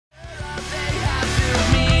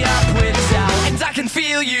I can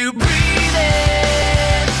feel you breathing,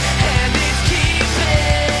 and it's keeping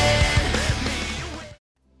me awake.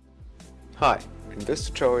 Hi, in this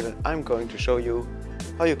tutorial I'm going to show you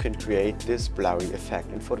how you can create this blurry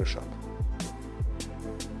effect in Photoshop.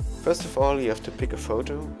 First of all, you have to pick a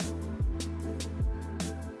photo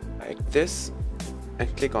like this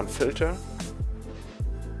and click on Filter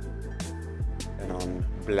and on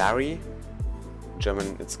Blurry. In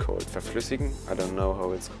German it's called Verflüssigen. I don't know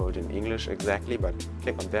how it's called in English exactly, but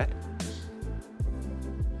click on that.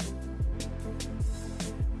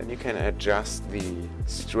 Then you can adjust the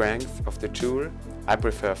strength of the tool. I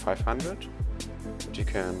prefer 500, but you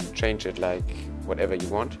can change it like whatever you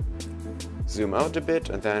want. Zoom out a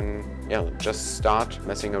bit and then just start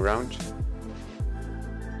messing around.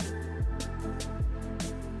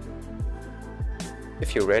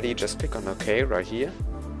 If you're ready, just click on OK right here.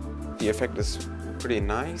 The effect is pretty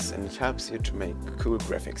nice and it helps you to make cool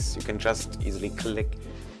graphics. You can just easily click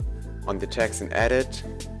on the text and add it,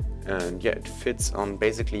 and it fits on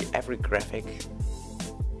basically every graphic.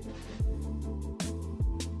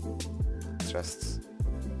 It's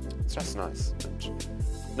just nice.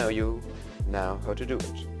 And now you know how to do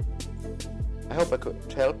it. I hope I could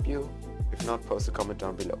help you. If not, post a comment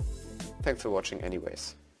down below. Thanks for watching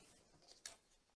anyways.